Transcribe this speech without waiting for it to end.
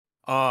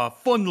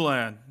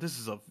Funland. This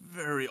is a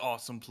very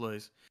awesome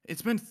place.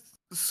 It's been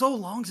so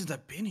long since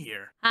I've been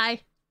here.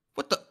 Hi.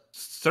 What the?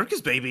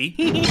 Circus baby?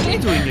 What are you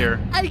doing here?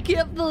 I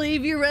can't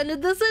believe you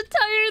rented this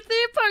entire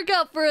theme park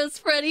out for us,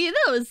 Freddy.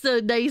 That was so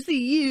nice of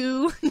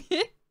you.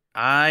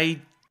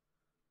 I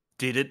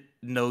didn't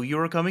know you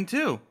were coming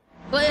too.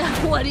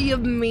 What do you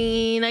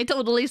mean? I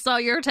totally saw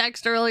your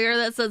text earlier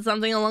that said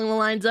something along the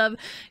lines of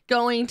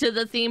going to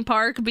the theme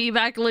park, be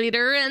back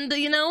later, and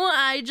you know,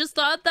 I just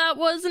thought that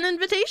was an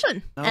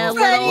invitation. No, a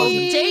little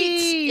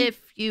date,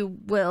 if you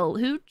will.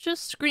 Who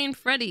just screamed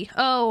Freddy?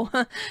 Oh.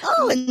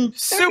 Oh, and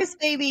Circus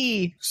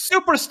baby.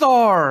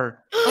 Superstar!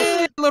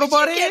 Hey, little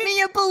buddy! Get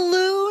me a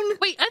balloon.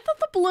 Wait, I thought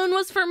the balloon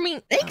was for me.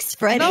 Thanks,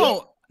 Freddy.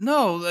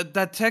 No,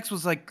 that text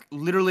was like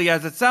literally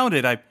as it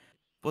sounded. I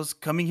was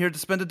coming here to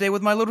spend a day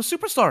with my little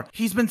superstar.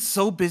 He's been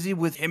so busy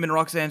with him and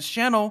Roxanne's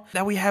channel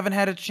that we haven't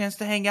had a chance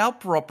to hang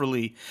out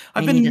properly.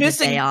 I've been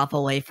missing a day off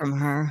away from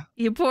her.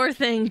 You poor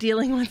thing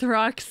dealing with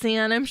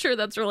Roxanne. I'm sure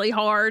that's really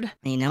hard.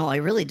 I know, I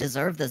really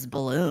deserve this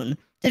balloon.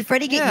 Did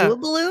Freddy get you a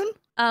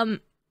balloon?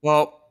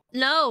 Well,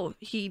 no,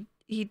 he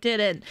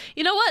didn't.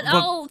 You know what?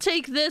 I'll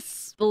take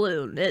this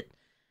balloon. It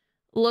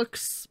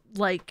looks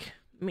like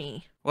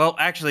me. Well,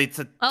 actually, it's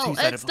a two-sided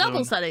balloon. It's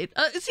double-sided.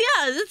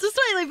 It's a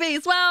smiley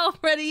face. Wow,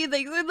 Freddy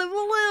thinks it's the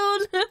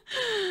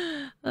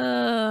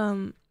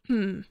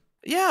balloon.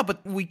 Yeah,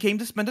 but we came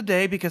to spend a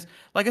day because,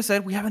 like I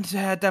said, we haven't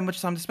had that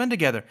much time to spend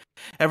together.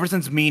 Ever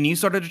since me and you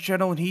started a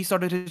channel and he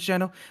started his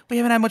channel, we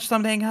haven't had much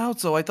time to hang out.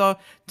 So I thought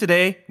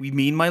today,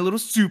 me and my little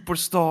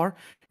superstar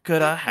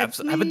could have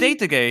a date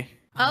today.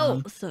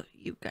 Oh, so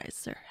you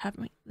guys are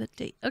having the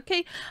date.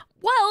 Okay.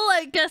 Well,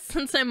 I guess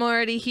since I'm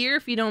already here,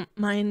 if you don't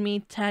mind me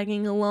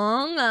tagging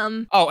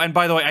along, Oh, and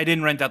by the way, I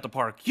didn't rent out the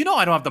park. You know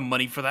I don't have the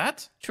money for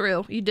that.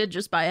 True. You did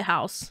just buy a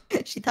house.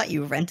 She thought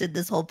you rented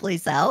this whole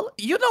place out?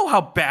 You know how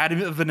bad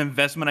of an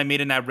investment I made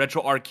in that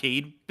retro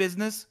arcade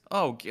business?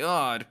 Oh,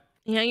 God.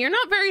 Yeah, you're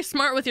not very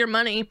smart with your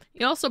money.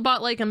 You also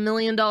bought like $1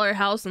 million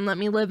house and let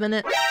me live in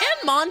it.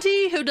 And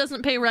Monty, who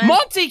doesn't pay rent.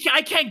 Monty,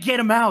 I can't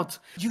get him out.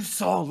 You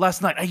saw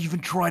last night, I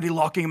even tried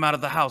locking him out of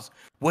the house.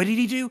 What did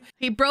he do?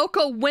 He broke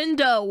a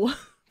window,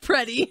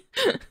 Freddy.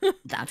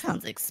 That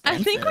sounds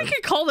expensive. I think we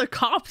could call the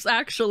cops,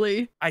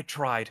 actually. I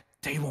tried.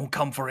 They won't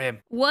come for him.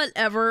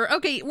 Whatever.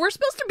 Okay, we're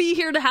supposed to be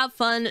here to have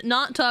fun,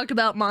 not talk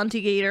about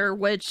Monty Gator,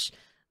 which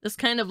this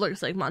kind of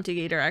looks like Monty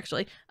Gator,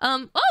 actually.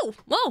 Oh,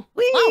 whoa.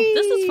 Whee! Wow,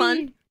 this is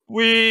fun.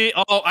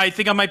 I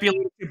think I might be a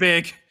little too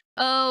big.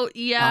 Oh,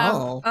 yeah.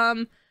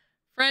 Oh.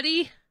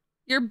 Freddy,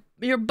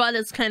 your butt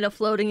is kind of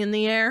floating in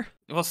the air.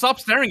 Well, stop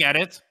staring at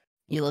it.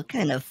 You look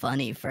kind of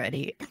funny,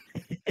 Freddy.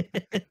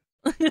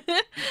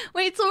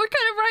 Wait, so what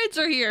kind of rides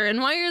are here,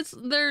 and why is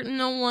there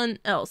no one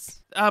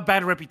else?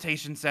 Bad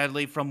reputation,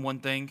 sadly, from one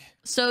thing.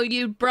 So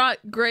you brought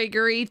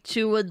Gregory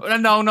to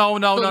No.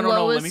 the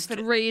lowest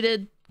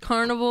rated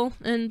carnival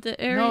in the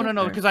area?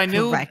 No, because I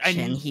knew.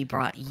 Correction, he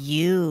brought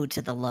you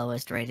to the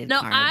lowest rated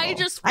carnival. No, I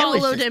just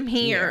followed him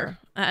here.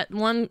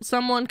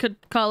 Someone could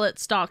call it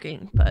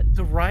stalking, but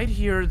the ride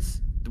here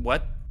is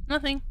what?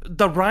 Nothing.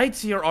 The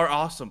rides here are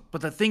awesome,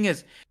 but the thing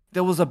is,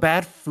 there was a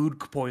bad food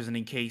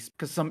poisoning case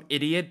because some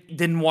idiot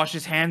didn't wash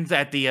his hands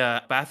at the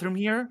bathroom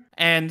here,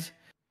 and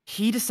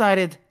he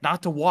decided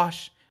not to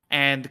wash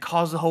and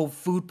caused the whole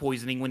food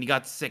poisoning when he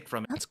got sick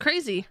from it. That's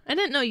crazy. I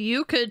didn't know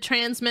you could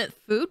transmit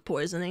food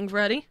poisoning,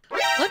 Freddy.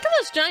 Look at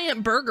this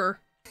giant burger.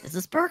 Is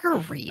this burger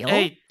real?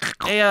 Hey,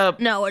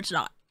 no, it's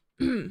not.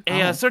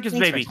 Circus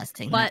baby. For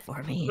testing What? that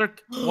for me.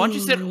 Why don't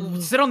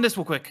you sit on this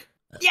real quick?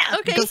 Yeah,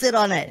 okay. Go sit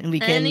on it, and we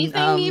can.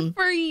 Anything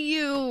for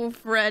you,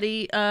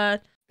 Freddy.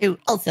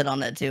 I'll sit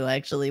on it too,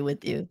 actually,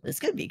 with you. This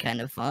could be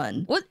kind of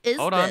fun. What is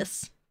Hold on.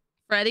 this,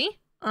 Freddy?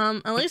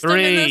 At least 3. I'm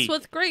in this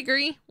with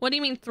Gregory. What do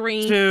you mean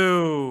 3?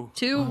 2.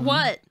 2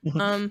 what? What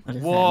does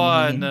that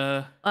 1.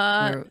 mean?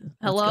 Hello?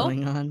 What's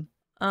going on?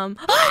 Whoa!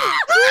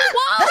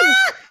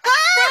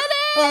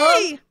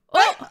 Freddy!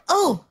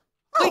 Oh!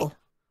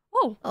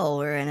 Oh,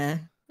 We're in a.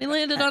 we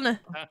landed on a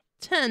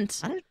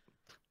tent.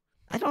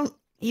 I don't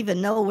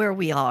even know where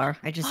we are.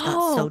 I just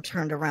got so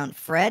turned around.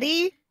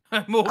 Freddy?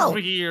 I'm over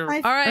here. Hi,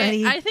 All right,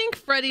 Freddy. I think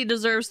Freddy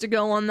deserves to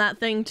go on that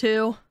thing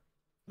too.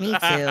 Me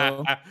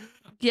too.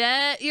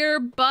 Get your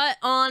butt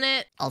on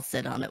it. I'll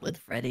sit on it with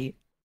Freddy.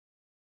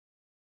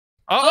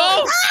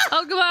 Oh!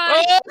 Oh,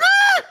 goodbye.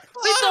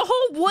 Wait, the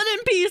whole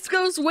wooden piece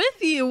goes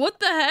with you. What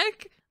the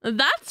heck?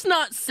 That's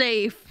not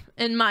safe,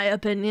 in my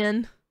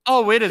opinion.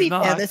 Oh, it To is be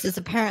not. fair, this is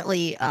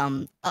apparently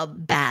a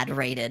bad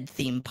rated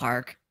theme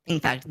park. In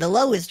fact, the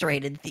lowest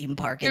rated theme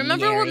park You in the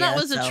remember when that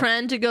area, was a so-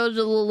 trend to go to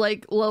the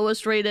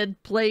lowest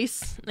rated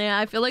place? Yeah,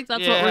 I feel like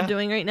that's what we're Yeah.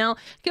 doing right now.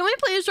 Can we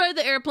please ride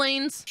the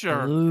airplanes?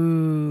 Sure.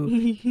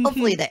 Ooh.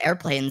 Hopefully the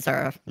airplanes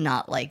are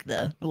not like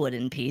the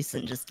wooden piece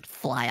and just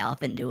fly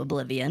off into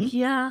oblivion.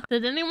 Yeah.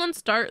 Did anyone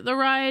start the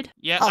ride?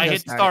 Yeah, I'll I go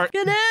hit start. start.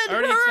 Get in!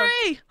 Already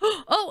Hurry!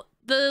 Oh,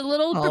 the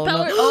little Oh,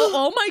 propeller. no.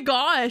 Oh my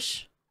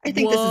gosh. I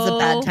think this is a Whoa.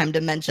 bad time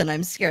to mention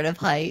I'm scared of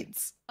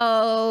heights.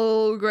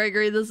 Oh,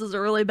 Gregory, this is a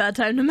really bad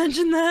time to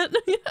mention that.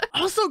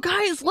 Also,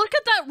 guys, look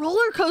at that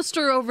roller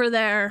coaster over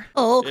there.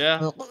 Oh. Yeah.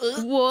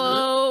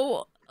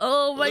 Whoa.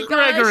 Oh my gosh.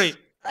 Gregory.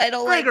 I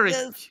don't Gregory.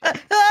 like this. We're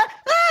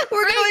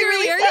going Gregory,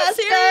 really are fast,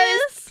 you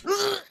serious?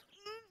 guys.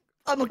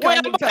 I'm Wait,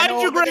 kind I'm of trying to behind you,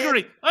 hold it in.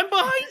 Gregory. I'm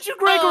behind you,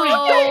 Gregory.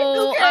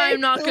 Oh, Okay. I'm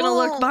not gonna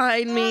look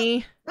behind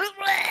me.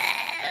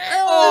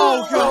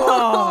 Oh,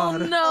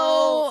 God. no.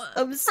 Oh,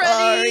 I'm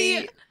Freddy.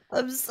 sorry.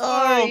 I'm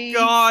sorry. Oh,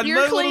 God. You're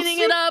my little cleaning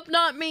it up,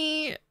 not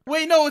me.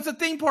 Wait, no, it's a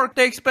theme park.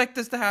 They expect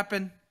this to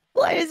happen.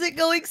 Why is it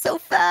going so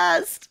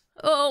fast?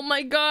 Oh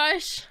my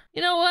gosh.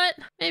 You know what?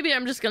 Maybe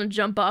I'm just gonna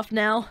jump off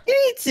now.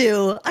 Me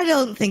too. I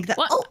don't think that.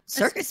 What? Oh,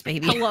 circus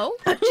baby. Hello?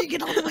 How'd you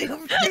get all the way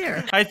over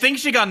there? I think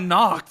she got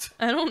knocked.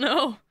 I don't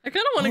know. I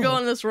kind of want to go Oh.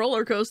 on this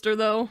roller coaster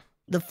though.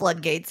 The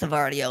floodgates have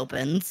already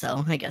opened,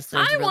 so I guess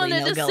there's I really wanted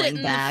no to sit going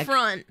in back. the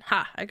front.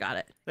 Ha, I got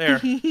it. There.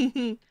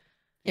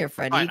 Here,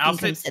 Freddy, Fine, you can I'll come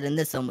sit- sit in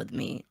this one with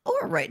me,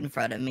 or right in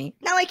front of me.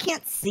 Now I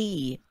can't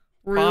see.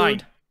 Rude.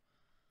 Fine.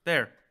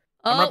 There.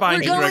 I'm Oh, right behind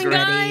we're you, going, Gregory.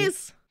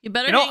 guys. You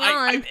better You know,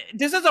 hang on.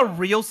 this is a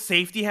real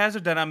safety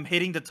hazard that I'm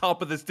hitting the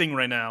top of this thing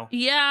right now.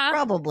 Yeah,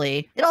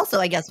 Probably. It also,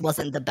 I guess,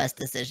 wasn't the best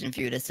decision for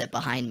you to sit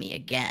behind me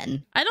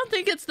again. I don't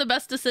think it's the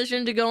best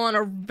decision to go on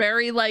a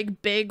very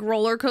big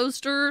roller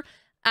coaster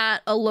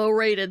at a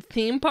low-rated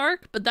theme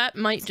park, but that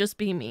might just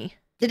be me.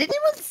 Did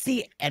anyone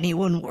see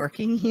anyone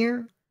working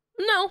here?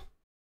 No,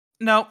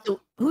 No. So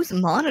who's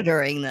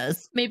monitoring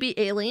this? maybe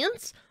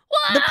aliens.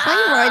 The plane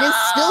ride is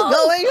still Wow!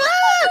 going.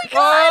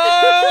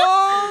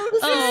 Oh!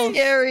 This Oh. is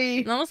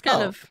scary. That was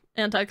kind Oh. of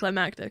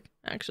anticlimactic,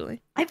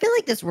 actually. I feel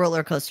like this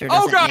roller coaster Oh,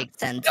 doesn't God. make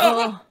sense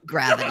Oh.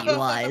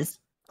 gravity-wise.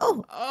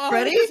 Oh, Oh,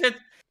 Freddy? I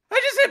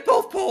just hit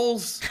both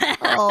poles.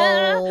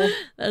 oh.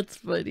 That's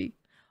funny.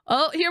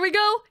 Oh, here we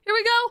go. Here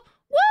we go.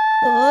 What?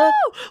 Woo!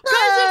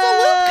 Guys, there's a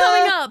loop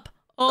coming up.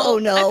 Oh,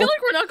 no. I feel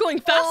like we're not going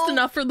fast Oh.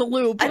 enough for the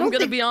loop. I I'm don't gonna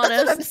think be that's what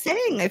I'm honest.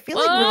 saying. I feel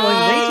like we're going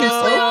way too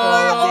slow for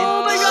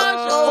Oh my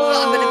gosh.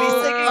 Oh, I'm gonna be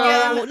sick Oh,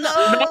 again. no.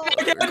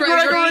 Not again,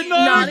 Gregory,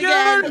 not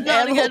again.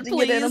 Not I'm again,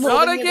 holding it in, I'm please.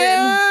 holding Not it in.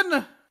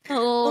 again.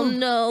 Oh I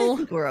no.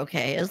 think we're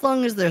okay as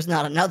long as there's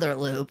not another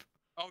loop.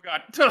 Oh,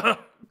 God.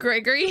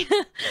 Gregory,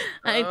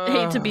 I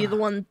hate to be the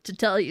one to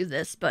tell you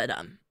this, but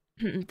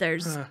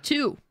there's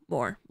 2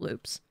 more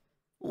loops.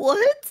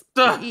 What?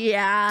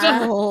 Yeah.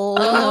 Oh,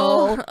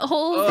 Oh, no.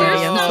 hold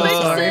Freddy, your I'm so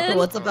stomach, sorry Sid. for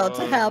what's about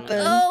to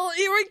happen. Oh,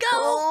 here we go.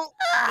 Oh,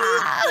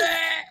 ah.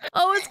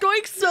 Oh, it's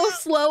going so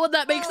slow, and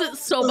that makes it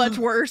so much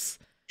worse.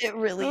 It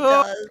really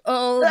Oh. does.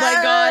 Oh my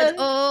god.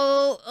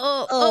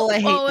 Oh, I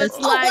hate this. it's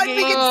Oh, why did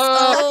we lagging. get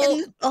stuck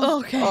in... Oh,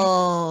 Okay.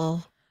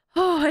 Oh,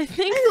 Oh, I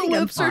think I the think I'm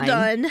loops are fine.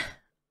 done.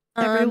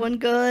 everyone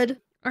good?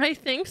 I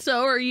think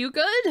so. Are you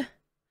good?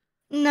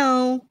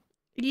 No.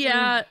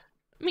 Yeah,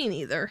 me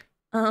neither.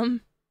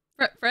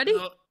 Freddy?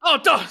 Oh,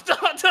 duh, duh,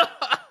 duh.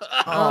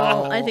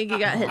 Oh, I think he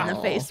got hit in the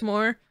face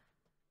more.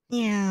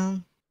 Yeah.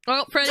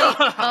 Oh, Freddy.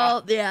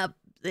 Oh, yeah.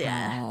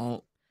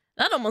 Oh.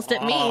 That almost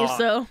hit me, Oh.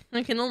 so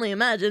I can only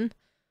imagine.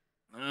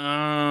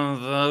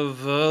 Oh,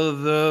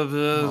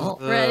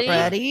 Freddy?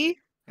 Freddy?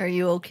 Are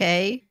you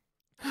okay?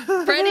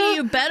 Freddy,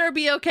 you better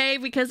be okay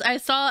because I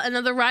saw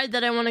another ride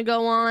that I want to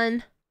go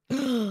on.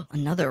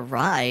 Another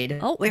ride?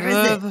 Oh, Where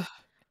is it?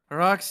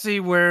 Roxy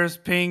wears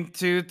pink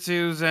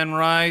tutus and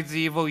rides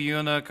evil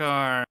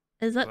unicorn.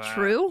 Is that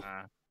true?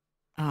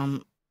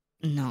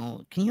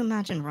 No. Can you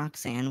imagine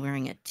Roxanne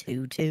wearing a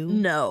tutu?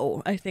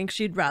 No, I think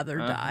she'd rather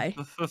die.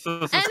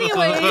 Anyways,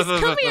 Anyways,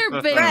 come here,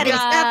 big Freddy, guy.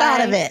 snap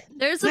out of it.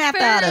 There's a Snap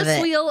out of Ferris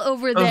it. wheel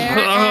over there,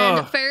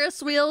 and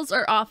Ferris wheels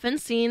are often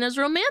seen as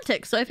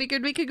romantic, so I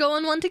figured we could go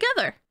on one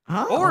together.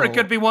 Oh. Or it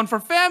could be one for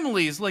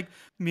families, like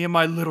me and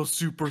my little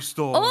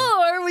superstar.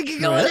 Or we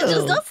could go on it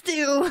just True. us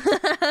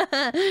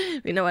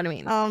two. You know what I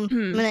mean? I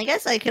mean, I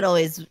guess I could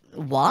always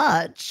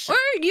watch. Or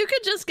you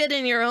could just get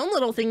in your own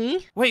little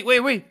thingy. Wait.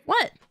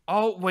 What?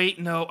 Oh, wait,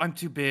 no, I'm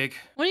too big.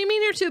 What do you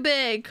mean you're too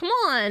big? Come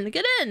on,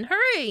 get in,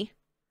 hurry.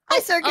 Hi,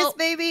 circus oh,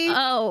 baby.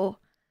 Oh,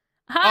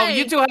 hi. Oh,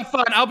 you two have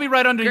fun. I'll be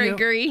right under you.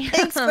 Gregory.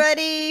 Thanks,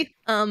 Freddy.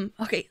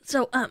 Okay,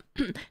 so,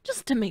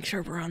 just to make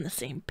sure we're on the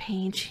same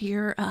page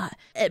here,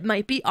 it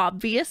might be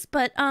obvious,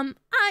 but,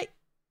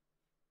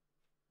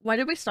 why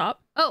did we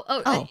stop?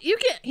 Oh, you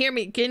can't hear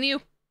me, can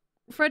you,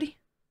 Freddy?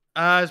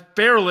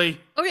 Barely.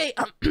 Okay,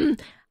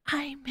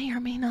 I may or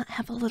may not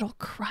have a little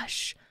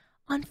crush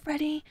on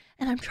Freddy,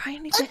 and I'm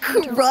trying to A get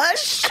him to...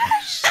 crush?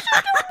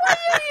 Why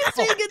are you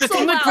saying it Did so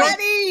someone loud? crush-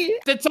 Freddy?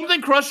 Did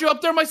something crush you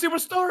up there, my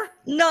superstar?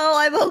 No,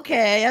 I'm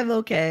okay. I'm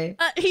okay.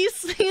 He's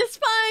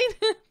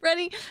fine,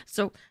 Freddy.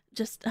 So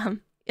just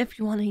if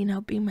you want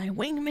to, be my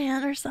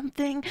wingman or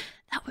something,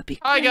 that would be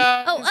great. Hi,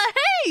 guys. Oh,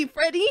 hey,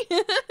 Freddy.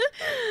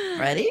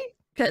 Freddy?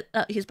 'Cause,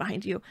 he's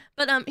behind you,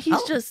 but he's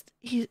Oh. just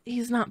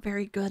he's not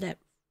very good at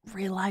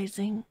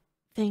realizing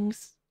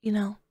things.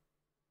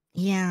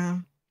 Yeah.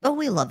 But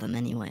we love him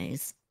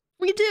anyways.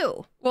 We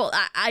do. Well,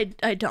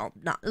 I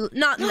don't. Not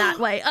in that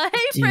way. Hey,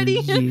 Do Freddy.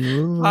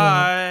 you love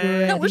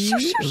Hi. No, Freddy?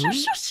 shush.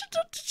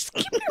 Just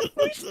keep your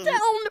voice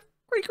down,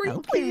 Gregory,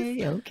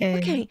 please. Okay.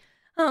 Okay.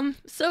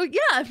 So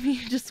yeah, if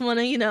you just want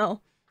to,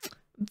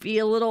 be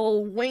a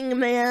little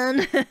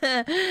wingman.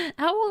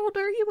 How old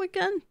are you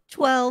again?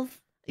 12.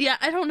 Yeah,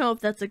 I don't know if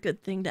that's a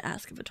good thing to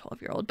ask of a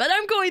 12-year-old, but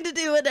I'm going to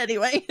do it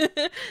anyway.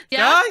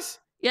 Yeah? Guys,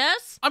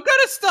 Yes? I'm kind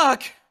of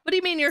stuck. What do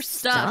you mean you're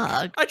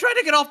stuck? I tried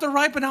to get off the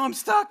ride, but now I'm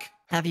stuck.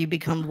 Have you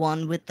become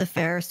one with the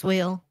Ferris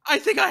wheel? I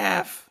think I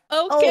have.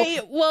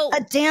 Okay, well...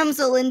 A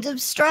damsel in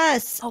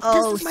distress.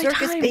 Oh, this is my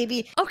circus time.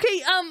 baby.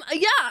 Okay,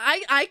 yeah,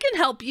 I can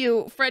help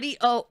you, Freddy.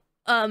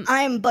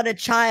 I'm but a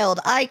child.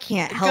 I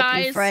can't help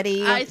guys, you,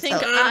 Freddy. I think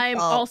I'm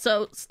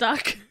also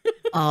stuck.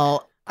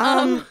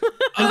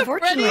 Unfortunately,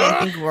 Freddy?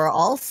 I think we're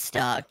all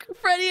stuck.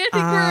 Freddy, I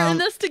think we're in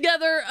this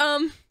together.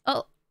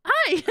 Oh,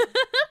 hi.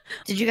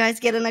 Did you guys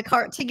get in a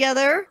cart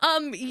together?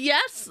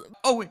 Yes.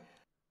 Oh, wait.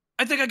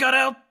 I think I got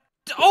out.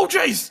 Oh,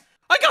 jeez.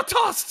 I got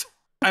tossed.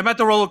 I'm at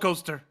the roller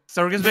coaster.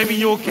 Circus baby,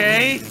 you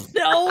okay?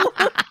 No.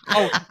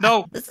 Oh,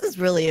 no. This is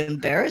really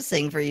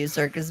embarrassing for you,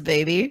 circus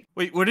baby.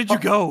 Wait, where did you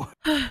go?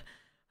 Oh,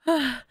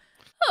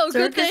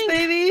 good Circus thing.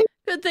 baby?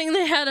 Good thing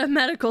they had a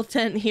medical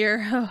tent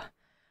here. Oh,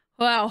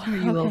 wow. Are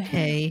you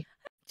okay?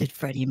 Did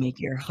Freddy make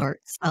your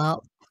heart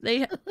stop?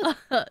 They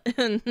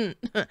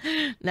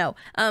no.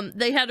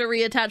 They had to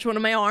reattach one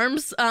of my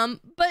arms.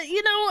 But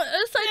you know,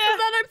 aside from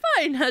that, I'm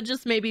fine.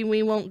 Just maybe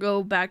we won't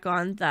go back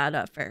on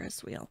that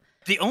Ferris wheel.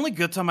 The only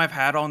good time I've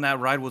had on that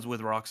ride was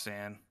with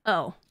Roxanne.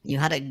 Oh. You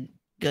had a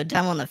good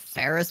time on the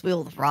Ferris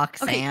wheel with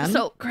Roxanne? Okay,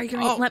 so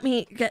Gregory, let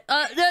me get go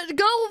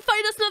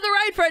find us another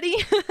ride, Freddy.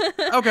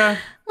 Okay.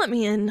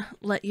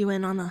 Let you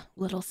in on a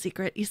little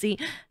secret. You see,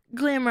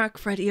 Glamrock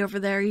Freddy over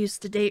there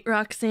used to date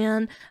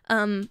Roxanne.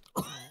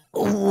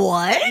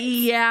 What?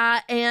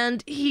 Yeah,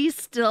 and he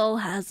still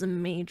has a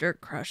major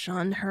crush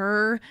on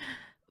her.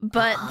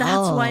 But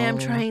that's why I'm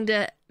trying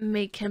to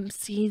make him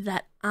see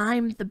that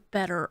I'm the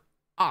better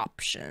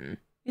option.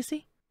 You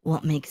see?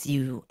 What makes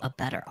you a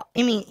better...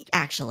 I mean,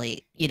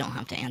 actually, you don't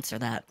have to answer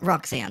that.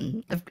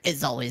 Roxanne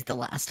is always the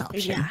last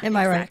option. Yeah, Am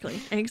I right?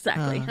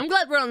 Exactly. I'm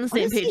glad we're on the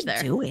same page there. What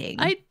is he doing?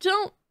 I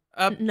don't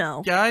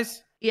know.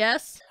 Guys,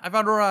 Yes? I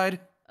found a ride.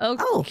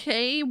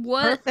 Okay,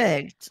 what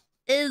Perfect.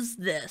 is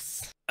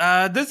this?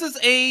 This is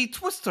a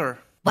twister.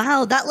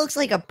 Wow, that looks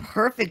like a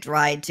perfect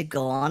ride to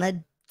go on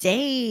a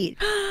date.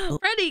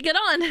 Freddy, get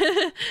on.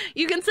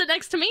 You can sit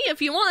next to me if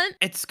you want.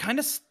 It's kind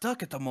of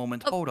stuck at the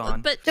moment. Hold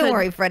on. But Don't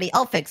worry, Freddy.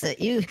 I'll fix it.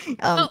 You can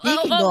go on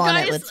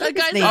guys, it with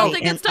Circus guys, Baby I don't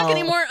think and it's stuck I'll,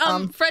 anymore.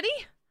 Freddy?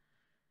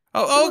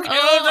 Freddy?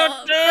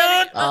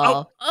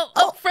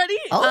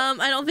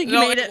 I don't think you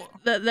made it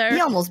there.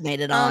 He almost made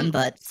it on,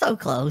 but so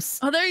close.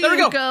 Oh, there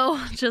you go.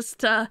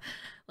 Just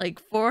like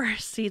 4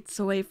 seats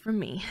away from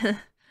me.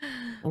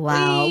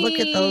 Wow, look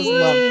at those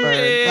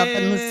lovebirds up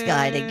in the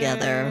sky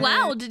together.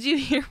 Wow, did you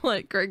hear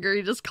what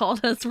Gregory just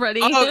called us,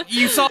 Freddy? Oh,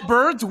 you saw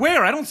birds?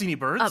 Where? I don't see any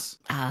birds.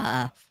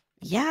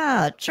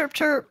 Yeah, chirp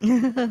chirp.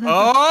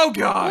 Oh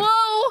god.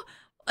 Whoa!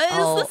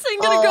 Is this thing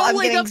gonna go I'm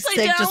like getting upside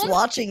sick down? just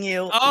watching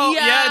you. Oh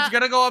Yeah. yeah, it's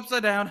gonna go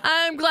upside down.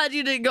 I'm glad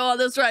you didn't go on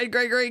this ride,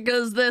 Gregory,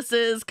 because this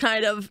is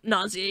kind of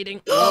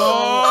nauseating.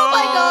 Oh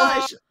my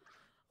gosh.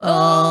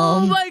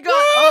 Oh my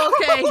god.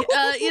 Okay.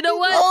 You know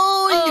what?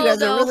 Oh, you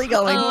guys are really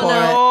going for it.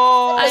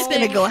 I'm just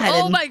gonna go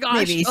ahead and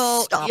maybe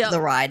stop the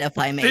ride if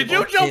I'm able to. Did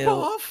you jump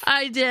off?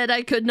 I did.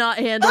 I could not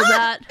handle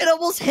that. It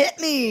almost hit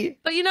me.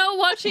 But you know,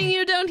 watching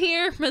you down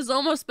here is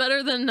almost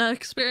better than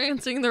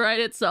experiencing the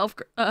ride itself,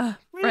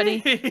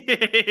 Freddy.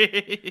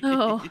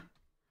 Oh.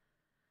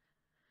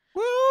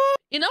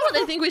 You know what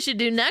I think we should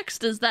do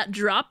next is that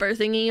dropper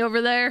thingy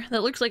over there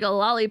that looks like a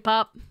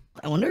lollipop.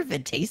 I wonder if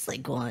it tastes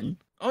like one.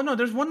 Oh no,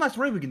 there's one last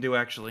ride we can do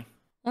actually.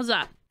 What's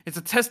that? It's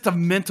a test of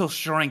mental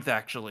strength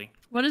actually.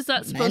 What is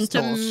that supposed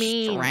to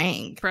mean,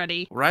 strength.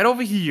 Freddy? Right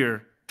over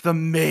here, the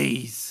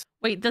maze.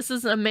 Wait, this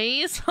is a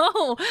maze?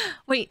 Oh,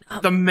 wait.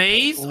 The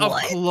maze of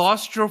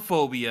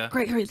claustrophobia.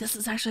 Gregory, this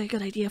is actually a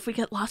good idea. If we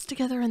get lost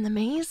together in the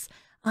maze,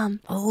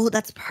 oh,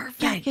 that's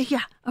perfect.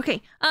 Yeah.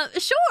 Okay.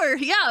 Sure.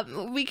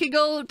 Yeah, we could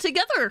go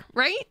together,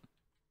 right?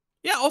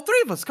 Yeah, all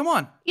 3 of us. Come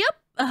on. Yep.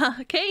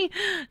 Okay.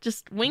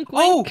 Just wink,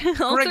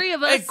 wink. All 3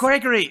 of us. Hey,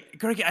 Gregory,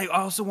 I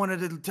also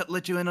wanted to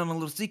let you in on a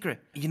little secret.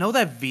 You know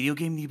that video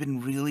game you've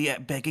been really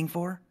begging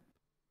for?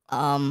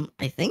 I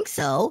think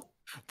so.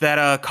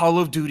 That Call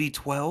of Duty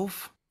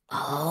 12?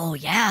 Oh,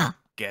 yeah.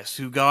 Guess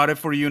who got it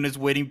for you and is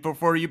waiting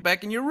for you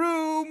back in your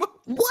room?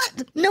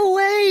 What? No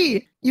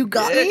way. You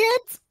got me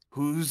it?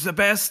 Who's the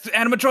best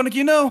animatronic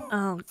you know?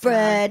 Oh, God.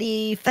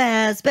 Freddy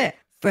Fazbear.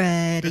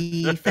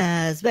 Freddy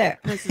Fazbear.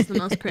 This is the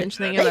most cringe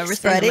thing I've ever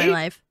seen in my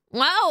life.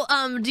 Wow,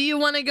 do you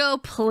want to go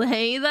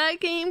play that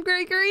game,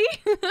 Gregory?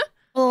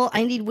 Well,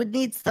 would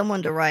need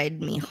someone to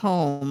ride me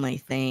home, I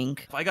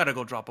think. I gotta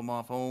go drop him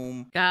off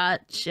home.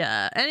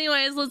 Gotcha.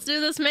 Anyways, let's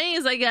do this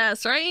maze, I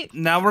guess, right?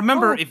 Now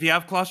remember, if you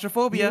have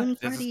claustrophobia... You and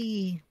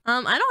Freddy.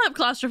 I don't have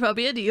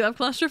claustrophobia. Do you have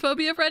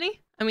claustrophobia, Freddy?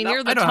 I mean, No,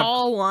 you're the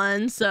tall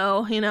one,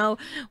 so, you know,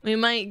 we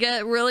might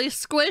get really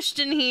squished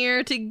in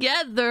here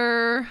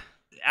together.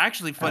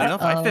 Actually, funny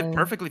enough, I fit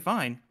perfectly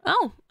fine.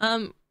 Oh,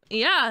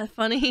 yeah,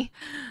 funny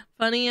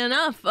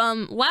enough.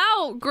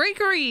 Wow,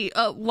 Gregory,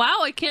 wow,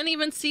 I can't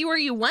even see where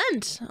you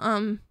went.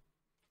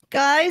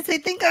 Guys, I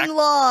think I'm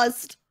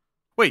lost.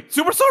 Wait,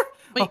 Superstar?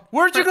 Wait,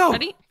 Where'd you go?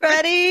 Freddy?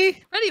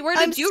 Freddy, Freddy, where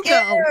I'm did you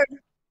scared. go?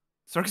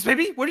 Circus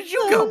baby, where did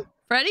you go?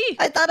 Freddy?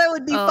 I thought I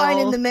would be fine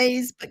in Oh. the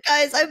maze, but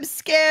guys, I'm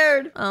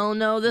scared. Oh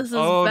no, this is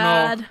Oh, no.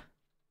 bad.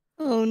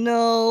 Oh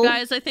no.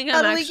 Guys, I think How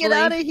I'm do we actually get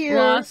outta here?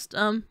 lost.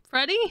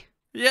 Freddy?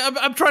 Yeah,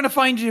 I'm trying to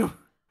find you.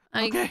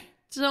 I Okay.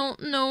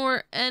 don't know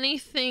where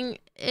anything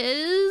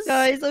is.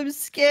 Guys, I'm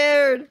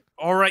scared.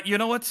 All right, you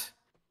know what?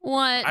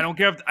 What? I don't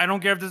care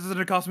if this is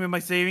gonna cost me my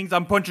savings.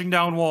 I'm punching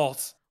down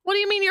walls. What do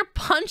you mean you're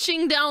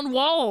punching down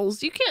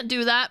walls? You can't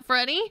do that,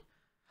 Freddy.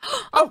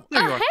 Oh,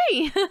 there you are.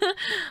 Hey.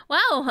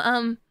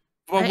 Wow.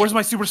 Well, where's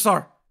my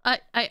superstar?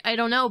 I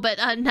don't know, but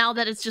now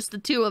that it's just the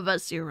two of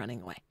us, you're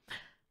running away.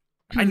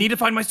 I need to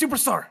find my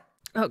superstar.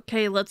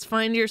 Okay, let's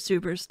find your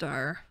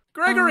superstar.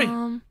 Gregory.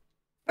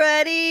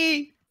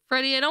 Freddy.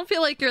 Freddy, I don't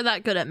feel like you're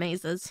that good at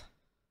mazes.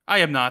 I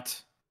am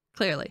not.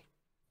 Clearly.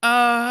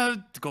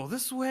 Go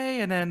this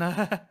way and then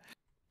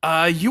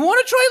you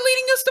want to try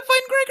leading us to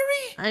find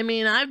Gregory? I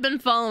mean, I've been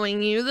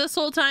following you this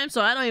whole time,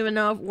 so I don't even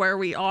know where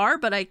we are,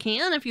 but I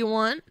can if you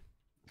want.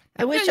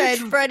 I wish I had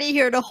Freddy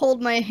here to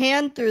hold my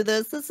hand through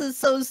this. This is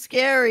so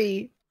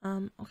scary.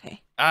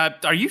 Okay.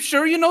 Are you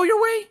sure you know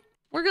your way?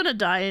 We're gonna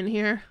die in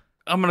here.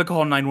 I'm gonna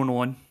call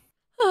 911.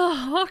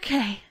 Oh,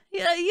 okay.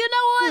 Yeah, you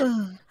know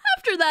what?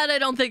 After that, I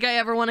don't think I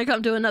ever want to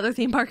come to another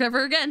theme park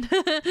ever again.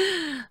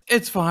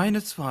 It's fine,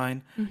 it's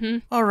fine. Mm-hmm.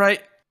 All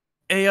right.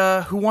 Hey,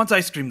 who wants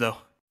ice cream though?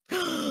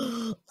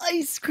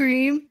 Ice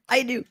cream.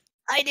 I do.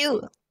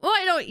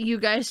 Why don't you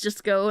guys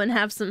just go and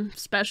have some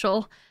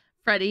special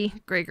Freddy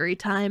Gregory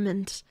time,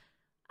 and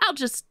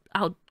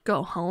I'll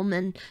go home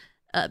and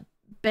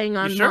bang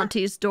on sure?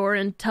 Monty's door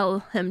and tell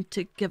him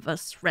to give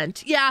us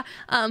rent. Yeah,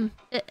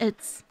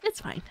 it's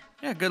fine.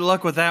 Yeah, good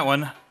luck with that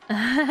one.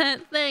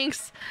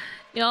 Thanks.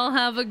 Y'all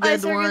have a Bye,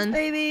 good Circus one.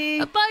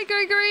 baby. Bye,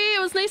 Gregory.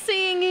 It was nice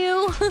seeing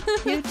you.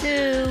 You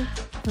too.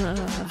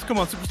 Come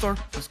on, superstar.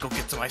 Let's go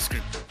get some ice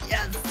cream.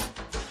 Yes.